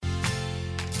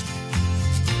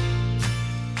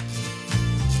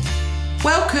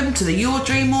Welcome to the Your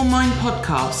Dream or Mine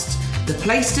podcast, the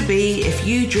place to be if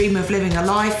you dream of living a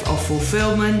life of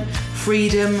fulfillment,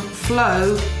 freedom,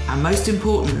 flow, and most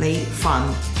importantly,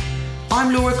 fun.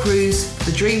 I'm Laura Cruz,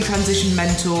 the Dream Transition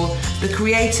Mentor, the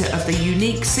creator of the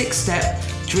unique 6-step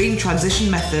Dream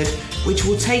Transition Method, which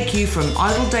will take you from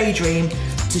idle daydream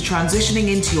to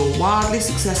transitioning into your wildly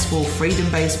successful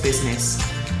freedom-based business.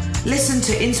 Listen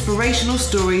to inspirational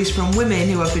stories from women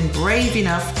who have been brave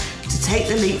enough to take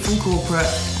the leap from corporate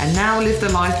and now live the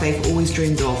life they've always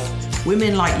dreamed of.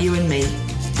 Women like you and me.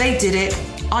 They did it,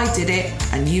 I did it,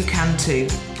 and you can too.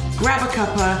 Grab a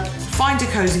cuppa, find a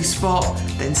cozy spot,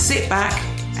 then sit back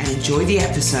and enjoy the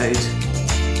episode.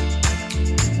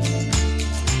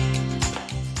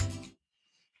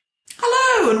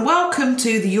 Hello and welcome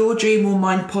to the Your Dream or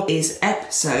Mine podcast. Is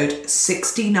episode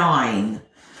 69.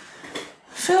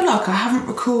 I feel like I haven't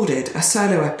recorded a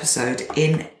solo episode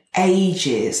in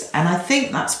ages, and I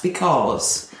think that's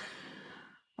because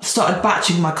I've started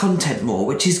batching my content more,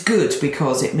 which is good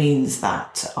because it means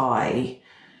that I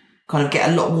kind of get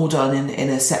a lot more done in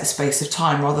a set space of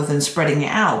time rather than spreading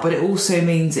it out. But it also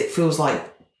means it feels like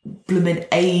blooming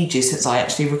ages since I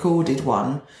actually recorded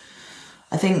one.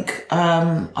 I think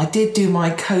I did do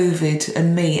my COVID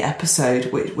and me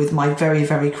episode with my very,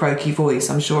 very croaky voice.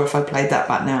 I'm sure if I played that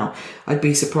back now, I'd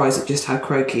be surprised at just how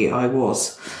croaky I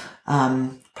was.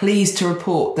 Pleased to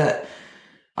report that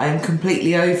I am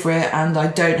completely over it and I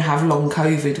don't have long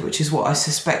COVID, which is what I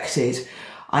suspected.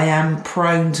 I am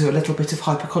prone to a little bit of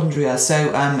hypochondria, so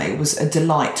it was a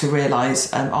delight to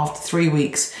realise after 3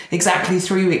 weeks, exactly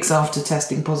 3 weeks after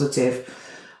testing positive,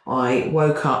 I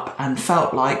woke up and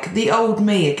felt like the old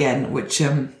me again, which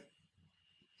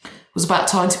was about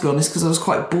time, to be honest, because I was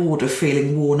quite bored of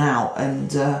feeling worn out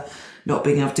and not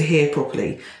being able to hear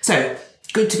properly. So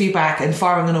good to be back and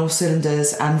firing on all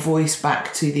cylinders and voice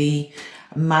back to the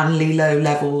manly low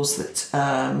levels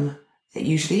that it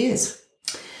usually is.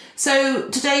 So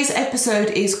today's episode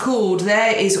is called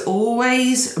There Is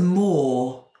Always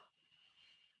More.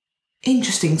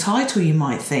 Interesting title, you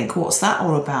might think. What's that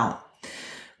all about?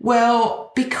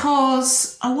 Well,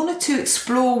 because I wanted to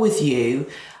explore with you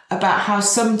about how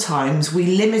sometimes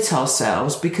we limit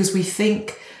ourselves because we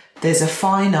think there's a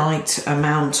finite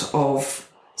amount of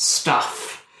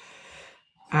stuff.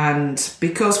 And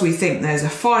because we think there's a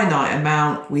finite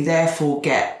amount, we therefore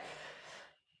get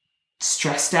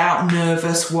stressed out,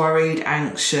 nervous, worried,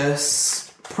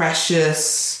 anxious,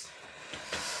 precious,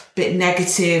 bit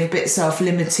negative, bit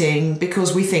self-limiting,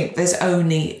 because we think there's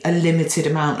only a limited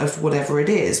amount of whatever it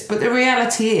is. But the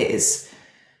reality is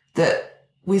that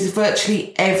with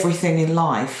virtually everything in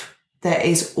life, there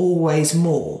is always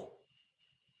more.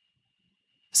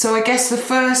 So I guess the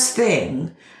first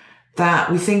thing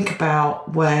that we think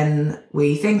about when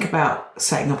we think about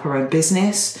setting up our own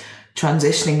business,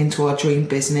 transitioning into our dream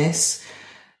business,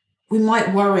 we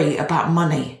might worry about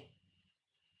money.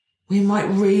 We might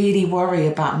really worry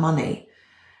about money.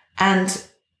 And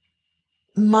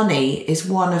money is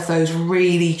one of those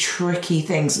really tricky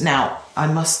things. Now, I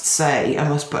must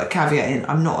put a caveat in,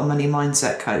 I'm not a money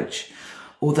mindset coach.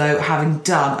 Although having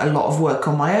done a lot of work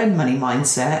on my own money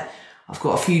mindset, I've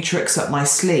got a few tricks up my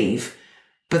sleeve,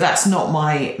 but that's not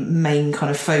my main kind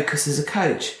of focus as a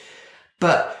coach.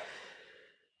 But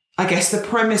I guess the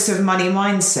premise of money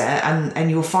mindset, and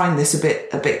you'll find this a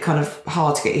bit kind of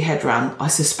hard to get your head around, I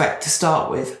suspect, to start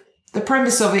with. The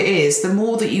premise of it is the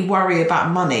more that you worry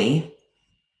about money,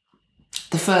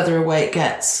 the further away it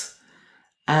gets.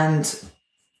 And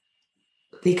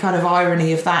the kind of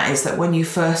irony of that is that when you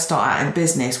first start out in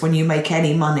business, when you make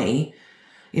any money,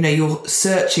 you know, you're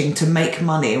searching to make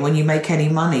money. And when you make any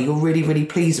money, you're really, really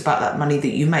pleased about that money that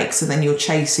you make. So then you're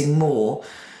chasing more.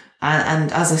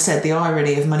 And as I said, the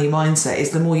irony of money mindset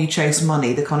is the more you chase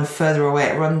money, the kind of further away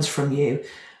it runs from you.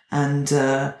 And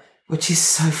which is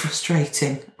so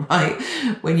frustrating, right?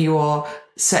 When you are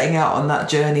setting out on that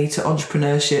journey to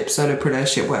entrepreneurship,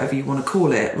 solopreneurship, whatever you want to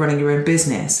call it, running your own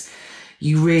business,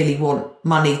 you really want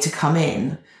money to come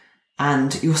in.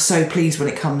 And you're so pleased when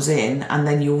it comes in, and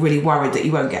then you're really worried that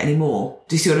you won't get any more.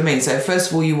 Do you see what I mean? So first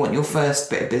of all, you want your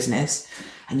first bit of business,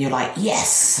 and you're like,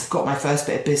 yes, I've got my first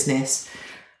bit of business.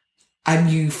 And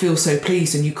you feel so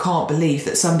pleased, and you can't believe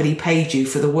that somebody paid you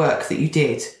for the work that you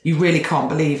did. You really can't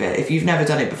believe it. If you've never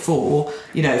done it before,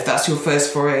 you know, if that's your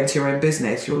first foray into your own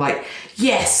business, you're like,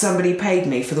 yes, somebody paid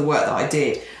me for the work that I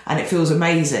did. And it feels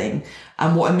amazing.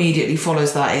 And what immediately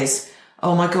follows that is,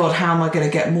 oh my God, how am I going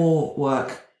to get more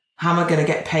work? How am I going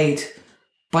to get paid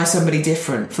by somebody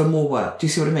different for more work? Do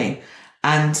you see what I mean?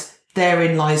 And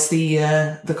therein lies the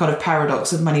kind of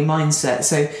paradox of money mindset.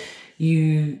 So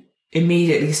you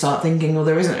immediately start thinking, well,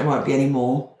 there won't be any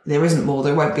more. there isn't more,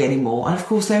 there won't be any more. And of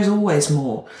course, there's always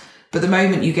more. But the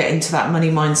moment you get into that money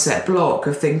mindset block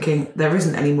of thinking there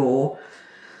isn't any more,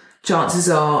 chances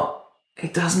are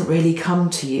it doesn't really come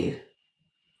to you.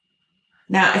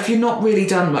 Now, if you're not really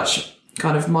done much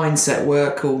kind of mindset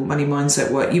work or money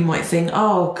mindset work, you might think,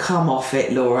 oh, come off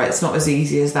it, Laura. It's not as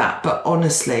easy as that. But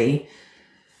honestly,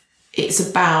 it's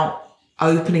about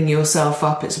opening yourself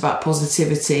up. It's about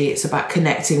positivity. It's about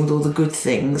connecting with all the good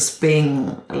things,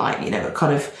 being like, a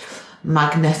kind of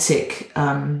magnetic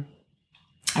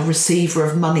a receiver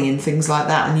of money and things like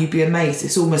that. And you'd be amazed.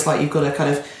 It's almost like you've got to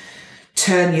kind of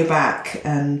turn your back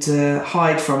and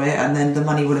hide from it, and then the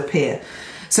money will appear.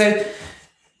 So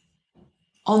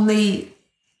on the,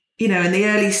 in the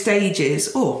early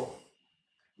stages or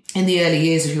in the early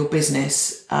years of your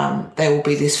business, there will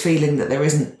be this feeling that there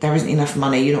isn't enough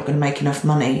money. You're not going to make enough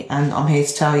money. And I'm here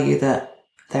to tell you that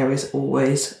there is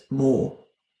always more.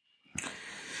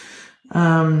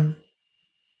 So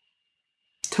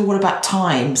what about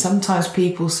time? Sometimes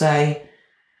people say,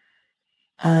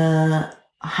 I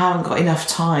haven't got enough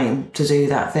time to do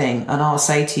that thing. And I'll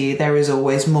say to you, there is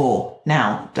always more.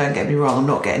 Now, don't get me wrong. I'm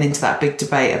not getting into that big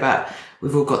debate about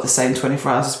we've all got the same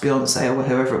 24 hours as Beyonce or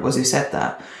whoever it was who said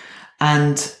that.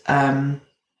 And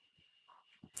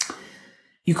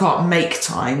you can't make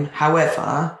time.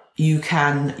 However, you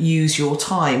can use your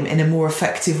time in a more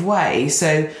effective way.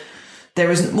 So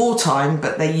there isn't more time,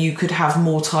 but then you could have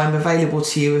more time available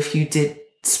to you if you did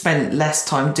spend less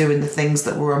time doing the things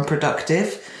that were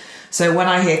unproductive. So when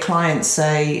I hear clients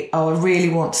say, oh, I really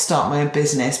want to start my own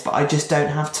business, but I just don't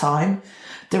have time,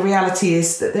 the reality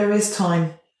is that there is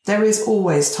time. There is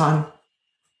always time.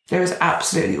 There is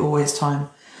absolutely always time.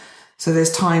 So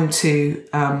there's time to,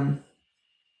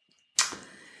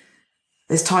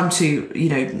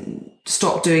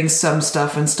 stop doing some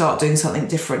stuff and start doing something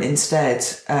different instead.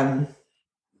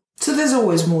 So there's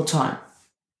always more time.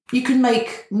 You can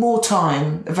make more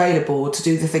time available to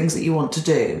do the things that you want to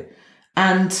do.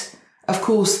 And of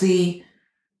course, the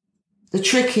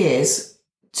trick is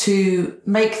to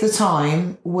make the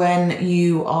time when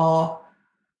you are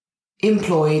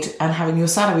employed and having your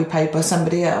salary paid by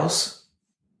somebody else.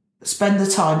 Spend the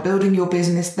time building your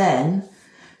business then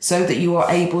so that you are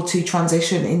able to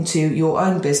transition into your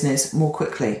own business more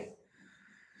quickly.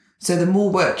 So the more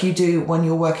work you do when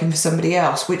you're working for somebody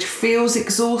else, which feels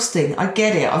exhausting. I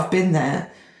get it. I've been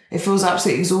there. It feels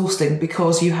absolutely exhausting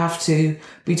because you have to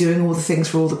be doing all the things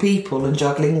for all the people and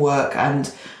juggling work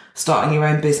and starting your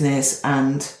own business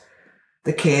and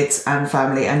the kids and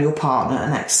family and your partner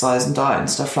and exercise and diet and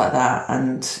stuff like that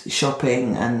and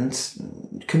shopping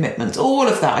and commitments, all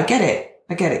of that. I get it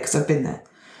because I've been there.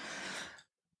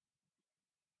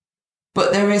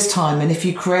 But there is time, and if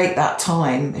you create that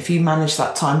time, if you manage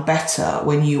that time better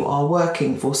when you are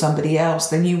working for somebody else,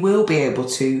 then you will be able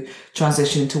to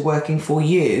transition to working for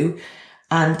you,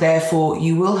 and therefore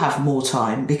you will have more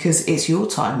time because it's your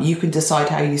time. You can decide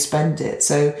how you spend it.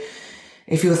 So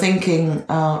if you're thinking,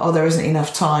 oh, there isn't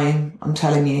enough time, I'm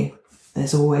telling you,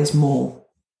 there's always more.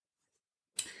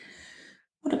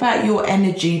 What about your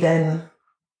energy then?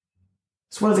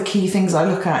 It's one of the key things I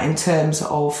look at in terms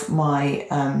of my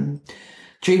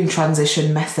dream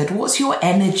transition method. What's your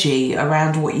energy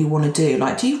around what you want to do?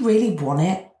 Like, do you really want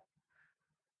it?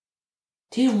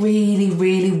 Do you really,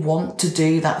 really want to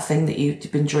do that thing that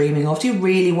you've been dreaming of? Do you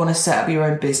really want to set up your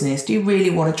own business? Do you really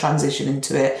want to transition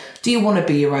into it? Do you want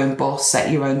to be your own boss,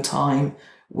 set your own time,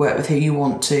 work with who you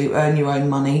want to, earn your own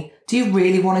money? Do you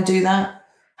really want to do that?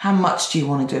 How much do you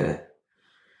want to do it?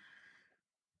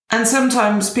 And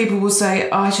sometimes people will say,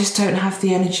 oh, I just don't have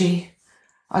the energy.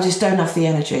 I just don't have the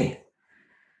energy.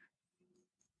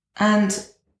 And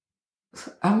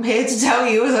I'm here to tell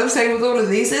you, as I'm saying with all of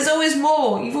these, there's always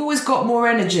more. You've always got more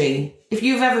energy. If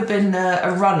you've ever been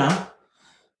a runner, I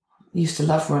used to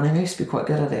love running. I used to be quite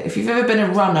good at it. If you've ever been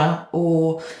a runner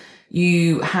or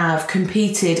you have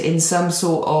competed in some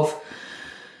sort of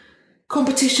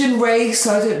competition, race,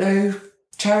 I don't know,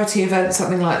 charity event,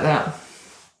 something like that,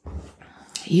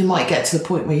 you might get to the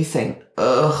point where you think,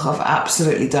 ugh, I've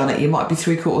absolutely done it. You might be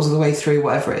 3/4 of the way through,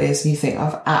 whatever it is, and you think,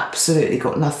 I've absolutely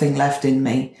got nothing left in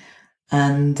me.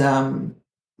 And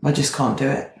I just can't do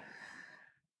it.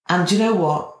 And do you know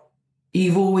what?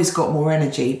 You've always got more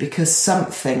energy because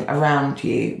something around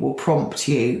you will prompt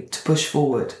you to push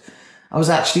forward. I was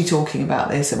actually talking about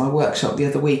this at my workshop the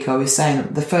other week. I was saying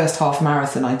the first half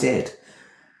marathon I did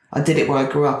it where I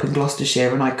grew up in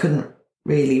Gloucestershire, and I couldn't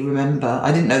really remember.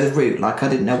 I didn't know the route, like I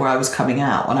didn't know where I was coming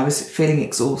out, and I was feeling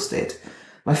exhausted.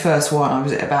 My first one, I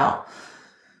was at about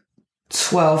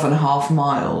 12.5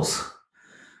 miles.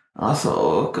 And I thought,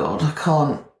 oh God, I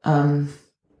can't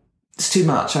it's too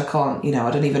much. I can't,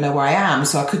 I don't even know where I am.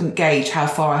 So I couldn't gauge how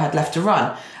far I had left to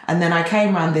run. And then I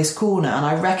came around this corner and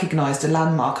I recognised a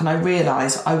landmark and I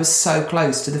realised I was so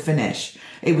close to the finish.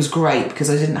 It was great because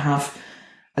I didn't have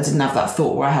that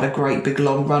thought where I had a great big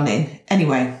long run in.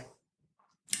 Anyway,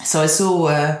 so I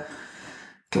saw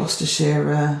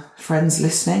Gloucestershire friends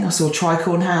listening. I saw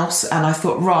Tricorn House and I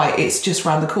thought, right, it's just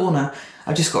round the corner.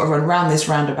 I've just got to run round this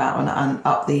roundabout and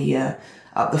up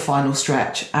the final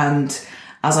stretch. And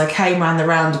as I came round the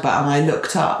roundabout and I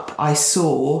looked up, I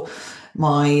saw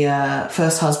my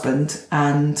first husband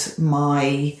and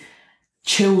my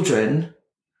children.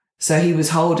 So he was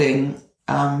holding,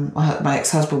 my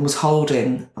ex-husband was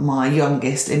holding my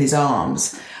youngest in his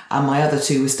arms, and my other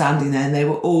two were standing there and they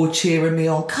were all cheering me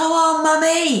on. Come on,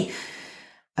 mummy!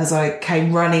 As I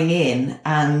came running in,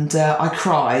 and I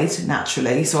cried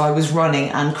naturally. So I was running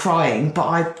and crying, but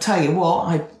I tell you what,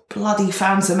 I bloody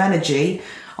found some energy.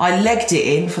 I legged it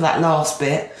in for that last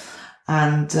bit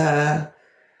and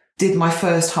did my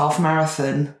first half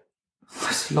marathon. I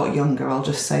was a lot younger, I'll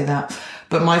just say that.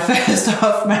 But my first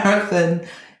half marathon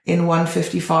in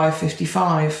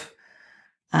 1:55.55.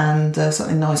 And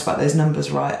something nice about those numbers,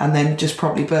 right? And then just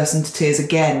probably burst into tears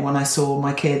again when I saw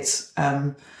my kids,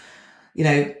 oh,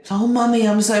 mummy,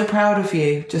 I'm so proud of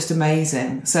you. Just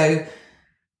amazing. So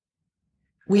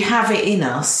we have it in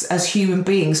us as human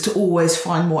beings to always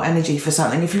find more energy for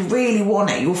something. If you really want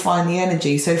it, you'll find the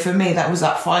energy. So for me, that was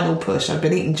that final push. I've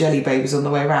been eating jelly babies on the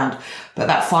way around, but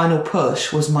that final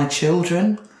push was my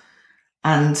children.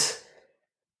 And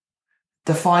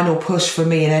the final push for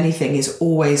me in anything is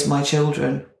always my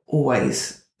children,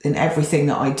 always. In everything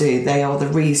that I do, they are the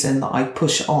reason that I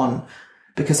push on,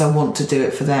 because I want to do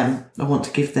it for them. I want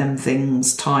to give them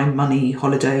things, time, money,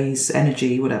 holidays,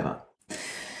 energy, whatever.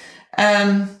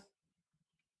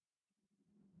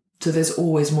 So there's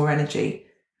always more energy.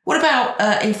 What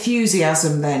about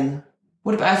enthusiasm then?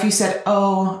 What about if you said,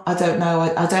 oh, I don't know.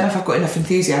 I don't know if I've got enough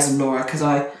enthusiasm, Laura, because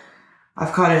I've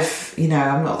kind of,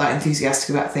 I'm not that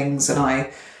enthusiastic about things, and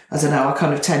I don't know, I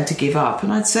kind of tend to give up.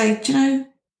 And I'd say, do you know,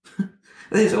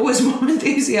 there's always more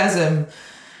enthusiasm.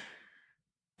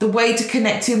 The way to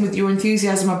connect in with your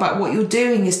enthusiasm about what you're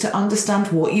doing is to understand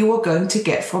what you are going to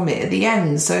get from it at the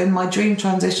end. So in my dream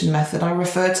transition method, I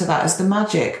refer to that as the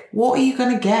magic. What are you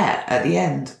going to get at the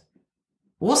end?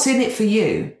 What's in it for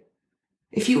you?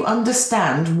 If you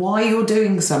understand why you're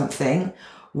doing something,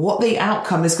 what the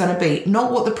outcome is going to be,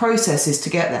 not what the process is to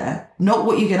get there, not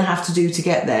what you're going to have to do to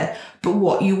get there, but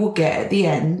what you will get at the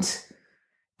end.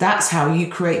 That's how you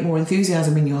create more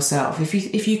enthusiasm in yourself.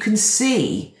 If you can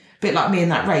see, a bit like me in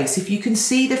that race, if you can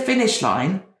see the finish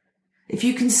line, if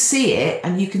you can see it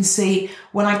and you can see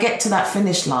when I get to that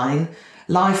finish line,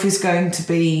 life is going to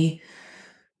be,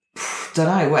 don't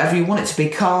know, whatever you want it to be,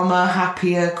 calmer,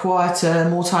 happier, quieter,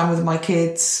 more time with my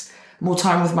kids, more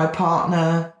time with my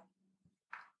partner,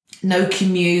 no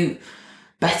commute,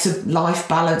 better life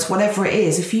balance, whatever it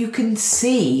is. If you can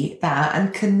see that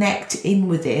and connect in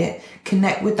with it,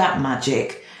 connect with that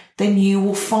magic, then you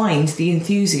will find the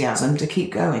enthusiasm to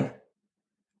keep going.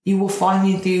 You will find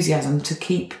the enthusiasm to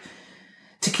keep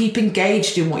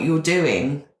engaged in what you're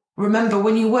doing. Remember,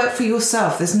 when you work for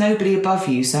yourself, there's nobody above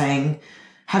you saying,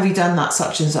 have you done that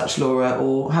such and such, Laura?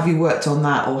 Or have you worked on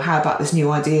that? Or how about this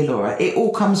new idea, Laura? It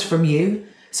all comes from you.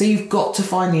 So you've got to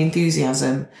find the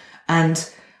enthusiasm. And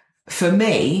for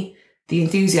me, the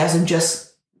enthusiasm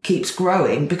just keeps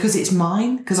growing because it's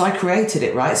mine, because I created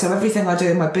it, right? So everything I do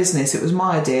in my business, it was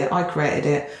my idea. I created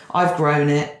it. I've grown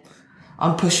it.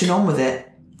 I'm pushing on with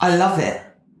it. I love it.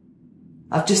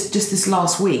 I've just this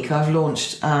last week, I've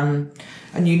launched a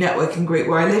new networking group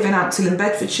where I live in Ampthill in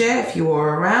Bedfordshire. If you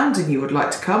are around and you would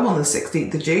like to come on the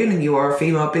 16th of June and you are a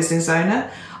female business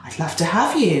owner, I'd love to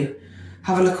have you.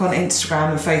 Have a look on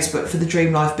Instagram and Facebook for the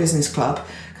Dream Life Business Club.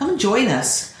 Come and join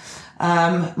us.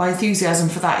 My enthusiasm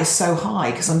for that is so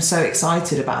high because I'm so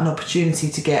excited about an opportunity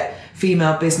to get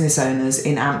female business owners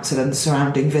in Ampthill and the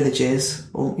surrounding villages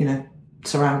or,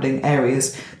 surrounding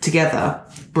areas together.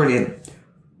 Brilliant.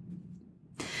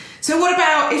 So what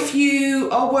about if you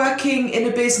are working in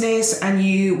a business and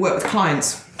you work with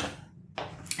clients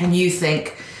and you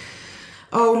think,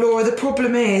 oh, Laura, the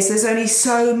problem is there's only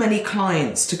so many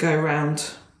clients to go around.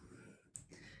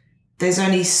 There's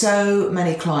only so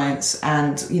many clients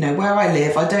and, where I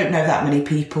live, I don't know that many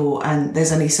people and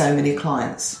there's only so many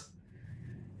clients.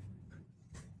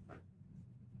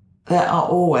 There are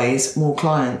always more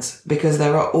clients because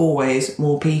there are always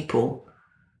more people.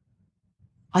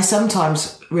 I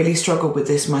sometimes really struggle with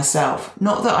this myself.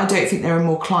 Not that I don't think there are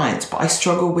more clients, but I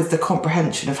struggle with the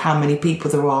comprehension of how many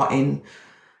people there are in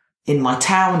in my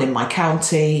town, in my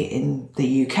county, in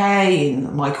the UK,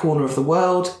 in my corner of the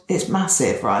world. It's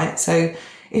massive, right? So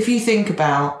if you think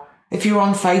about, if you're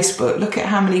on Facebook, look at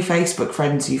how many Facebook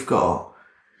friends you've got.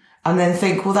 And then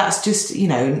think, well, that's just,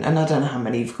 and I don't know how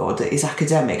many you've got that is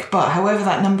academic, but however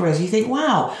that number is, you think,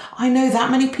 wow, I know that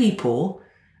many people.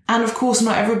 And of course,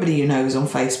 not everybody you know is on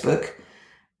Facebook.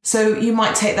 So you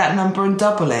might take that number and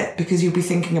double it, because you'll be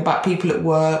thinking about people at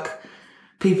work,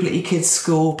 people at your kids'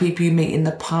 school, people you meet in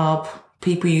the pub,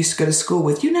 people you used to go to school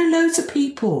with. You know loads of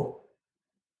people.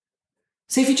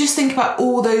 So if you just think about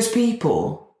all those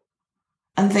people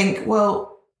and think,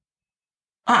 well,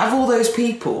 out of all those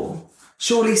people,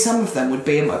 surely some of them would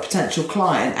be a potential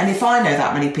client. And if I know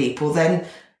that many people, then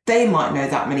they might know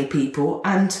that many people,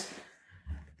 and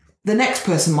the next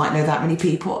person might know that many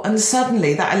people. And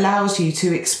suddenly that allows you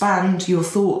to expand your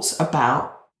thoughts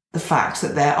about the fact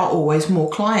that there are always more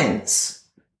clients.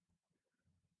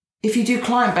 If you do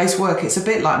client-based work, it's a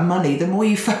bit like money. The more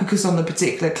you focus on the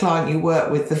particular client you work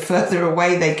with, the further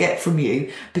away they get from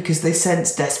you, because they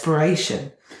sense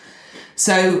desperation.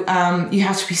 So you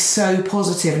have to be so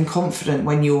positive and confident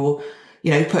when you're,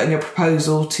 putting a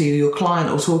proposal to your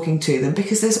client or talking to them,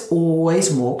 because there's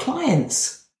always more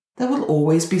clients. There will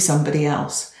always be somebody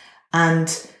else.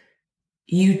 And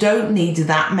you don't need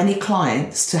that many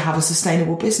clients to have a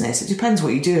sustainable business. It depends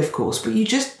what you do, of course, but you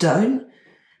just don't,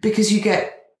 because you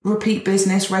get repeat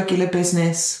business, regular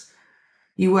business.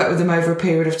 You work with them over a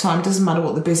period of time. It doesn't matter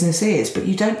what the business is, but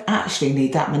you don't actually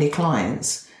need that many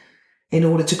clients in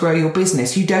order to grow your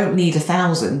business. You don't need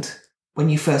 1,000 when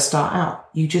you first start out.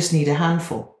 You just need a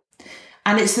handful.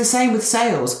 And it's the same with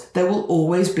sales. There will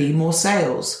always be more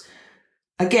sales.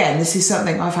 Again, this is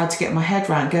something I've had to get my head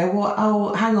around. Go, well,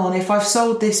 oh, hang on. If I've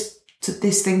sold this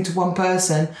thing to one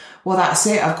person, well, that's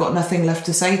it. I've got nothing left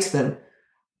to say to them.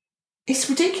 It's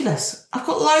ridiculous. I've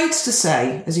got loads to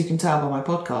say, as you can tell by my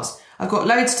podcast. I've got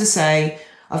loads to say.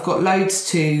 I've got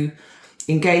loads to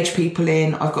engage people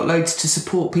in. I've got loads to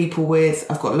support people with.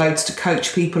 I've got loads to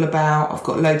coach people about. I've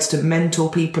got loads to mentor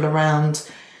people around.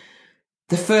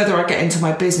 The further I get into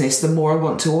my business, the more I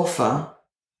want to offer.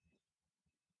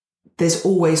 There's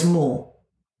always more.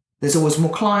 There's always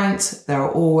more clients. There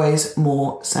are always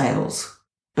more sales.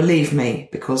 Believe me,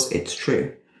 because it's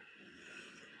true.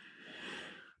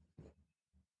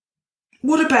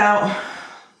 What about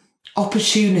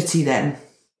opportunity then?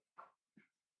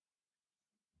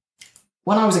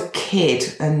 When I was a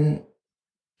kid and,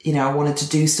 I wanted to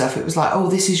do stuff, it was like, oh,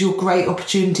 this is your great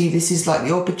opportunity. This is like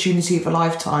the opportunity of a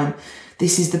lifetime.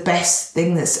 This is the best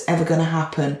thing that's ever going to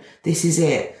happen. This is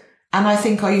it. And I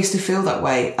think I used to feel that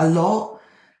way a lot.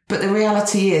 But the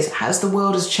reality is, as the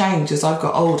world has changed as I've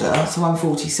got older, so I'm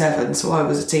 47, so I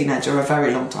was a teenager a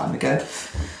very long time ago,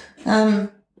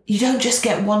 you don't just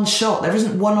get one shot. There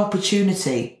isn't one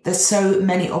opportunity. There's so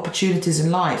many opportunities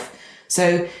in life.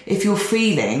 So if you're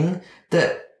feeling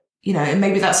that, and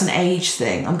maybe that's an age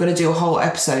thing. I'm going to do a whole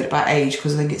episode about age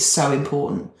because I think it's so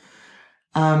important.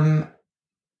 So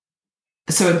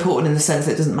important in the sense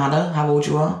that it doesn't matter how old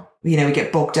you are. We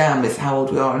get bogged down with how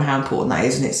old we are and how important that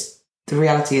is. And the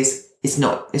reality is it's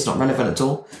not relevant at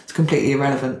all. It's completely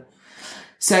irrelevant.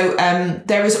 So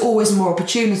there is always more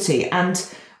opportunity, and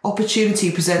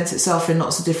opportunity presents itself in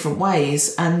lots of different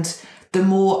ways. And the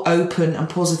more open and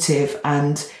positive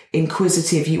and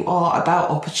inquisitive you are about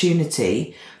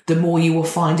opportunity, the more you will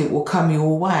find it will come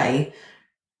your way.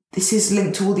 This is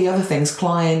linked to all the other things,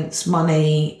 clients,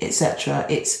 money, etc.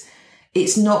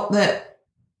 It's not that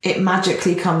it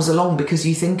magically comes along because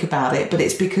you think about it, but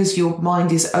it's because your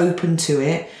mind is open to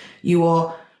it. You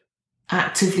are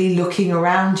actively looking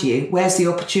around you. Where's the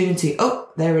opportunity? Oh,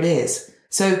 there it is.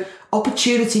 So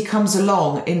opportunity comes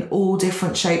along in all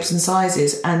different shapes and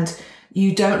sizes, and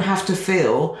you don't have to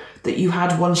feel that you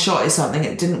had one shot at something,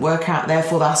 it didn't work out,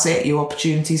 therefore that's it, your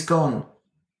opportunity's gone.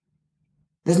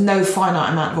 There's no finite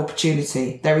amount of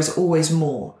opportunity. There is always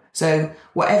more. So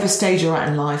whatever stage you're at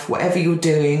in life, whatever you're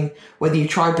doing, whether you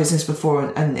tried business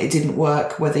before and it didn't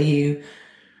work, whether you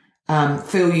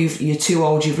feel you're too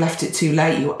old, you've left it too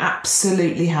late, you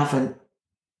absolutely haven't.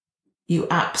 You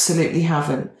absolutely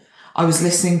haven't. I was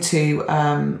listening to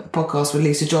a podcast with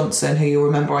Lisa Johnson, who you'll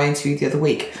remember I interviewed the other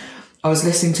week. I was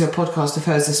listening to a podcast of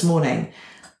hers this morning,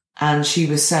 and she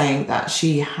was saying that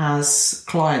she has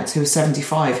clients who are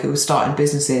 75 who are starting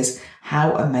businesses.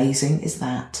 How amazing is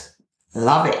that?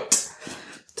 Love it.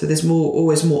 So there's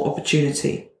always more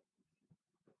opportunity.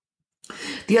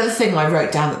 The other thing I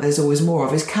wrote down that there's always more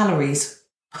of is calories.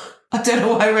 I don't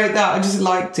know why I wrote that. I just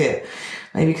liked it.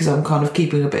 Maybe because I'm kind of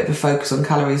keeping a bit of a focus on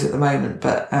calories at the moment.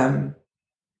 But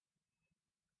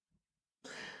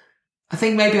I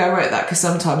think maybe I wrote that because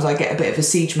sometimes I get a bit of a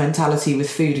siege mentality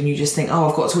with food, and you just think, oh,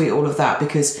 I've got to eat all of that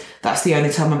because that's the only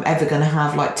time I'm ever going to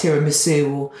have like tiramisu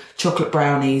or chocolate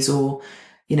brownies or,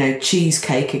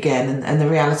 cheesecake again. And the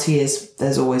reality is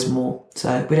there's always more.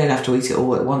 So we don't have to eat it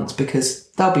all at once because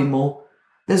there'll be more.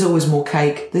 There's always more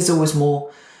cake. There's always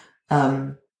more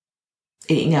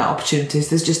eating out opportunities.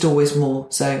 There's just always more.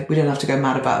 So we don't have to go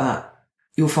mad about that.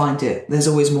 You'll find it. There's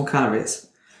always more calories.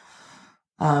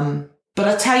 But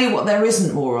I tell you what there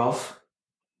isn't more of.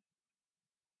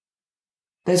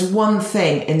 There's one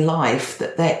thing in life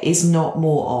that there is not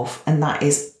more of, and that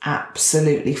is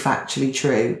absolutely factually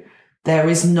true. There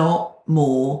is not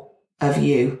more of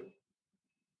you.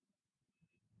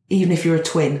 Even if you're a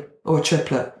twin or a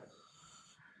triplet,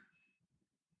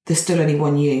 there's still only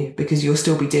one you, because you'll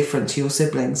still be different to your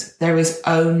siblings. There is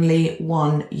only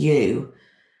one you.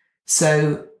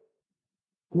 So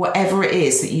whatever it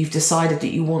is that you've decided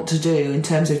that you want to do in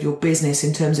terms of your business,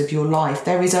 in terms of your life,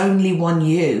 there is only one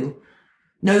you.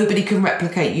 Nobody can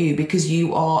replicate you because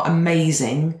you are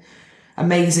amazing.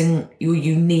 Amazing, you're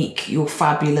unique, you're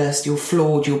fabulous, you're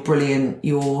flawed, you're brilliant,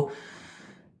 you're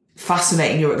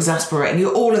fascinating, you're exasperating,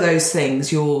 you're all of those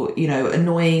things. You're,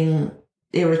 annoying,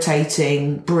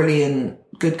 irritating, brilliant,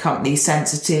 good company,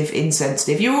 sensitive,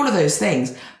 insensitive. You're all of those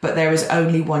things, but there is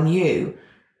only one you.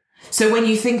 So when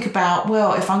you think about,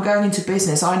 well, if I'm going into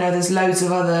business, I know there's loads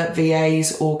of other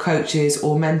VAs or coaches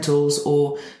or mentors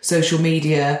or social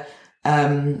media,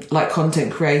 like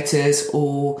content creators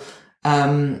or,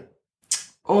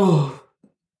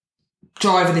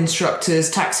 driving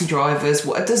instructors, taxi drivers,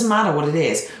 it doesn't matter what it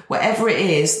is. Whatever it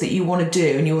is that you want to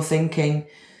do and you're thinking,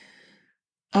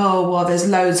 oh, well, there's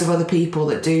loads of other people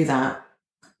that do that.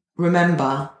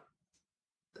 Remember,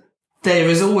 there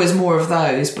is always more of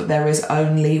those, but there is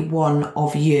only one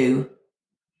of you.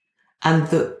 And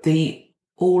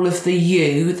all of the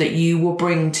you that you will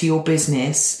bring to your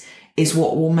business is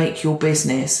what will make your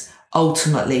business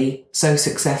ultimately so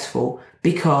successful,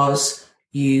 because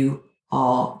you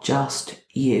are just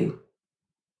you.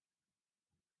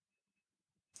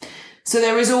 So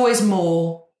there is always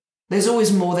more. There's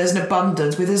always more. There's an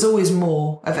abundance. There's always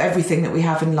more of everything that we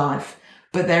have in life,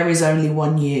 but there is only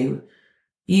one you.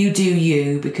 You do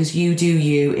you because you do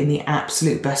you in the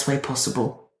absolute best way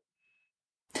possible.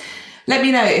 Let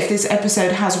me know if this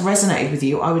episode has resonated with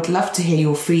you. I would love to hear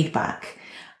your feedback.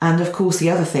 And of course,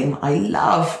 the other thing I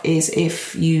love is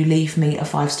if you leave me a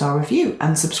 5-star review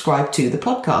and subscribe to the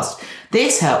podcast.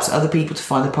 This helps other people to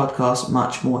find the podcast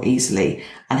much more easily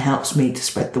and helps me to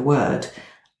spread the word.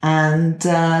 And do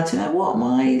you know what?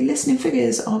 My listening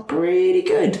figures are pretty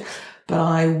good, but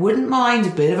I wouldn't mind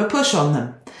a bit of a push on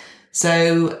them.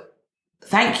 So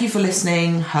thank you for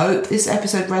listening. Hope this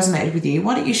episode resonated with you.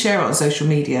 Why don't you share it on social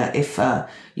media if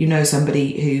you know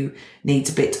somebody who needs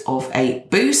a bit of a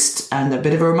boost and a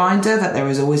bit of a reminder that there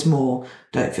is always more.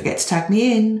 Don't forget to tag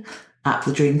me in at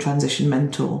The Dream Transition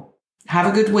Mentor. Have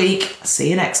a good week. See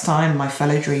you next time, my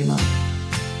fellow dreamer.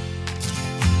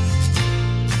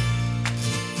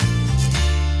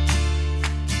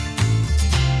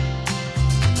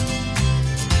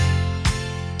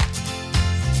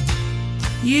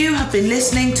 You have been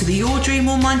listening to the Your Dream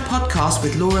or Mine podcast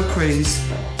with Laura Cruz.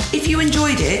 If you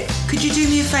enjoyed it, could you do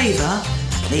me a favour?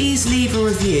 Please leave a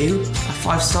review, a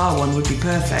 5-star one would be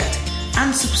perfect,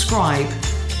 and subscribe.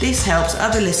 This helps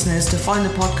other listeners to find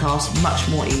the podcast much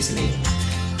more easily.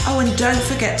 Oh, and don't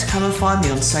forget to come and find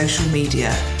me on social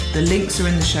media. The links are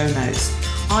in the show notes.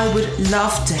 I would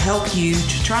love to help you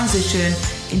to transition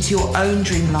into your own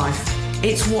dream life.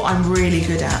 It's what I'm really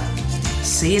good at.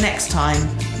 See you next time,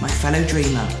 my fellow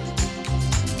dreamer.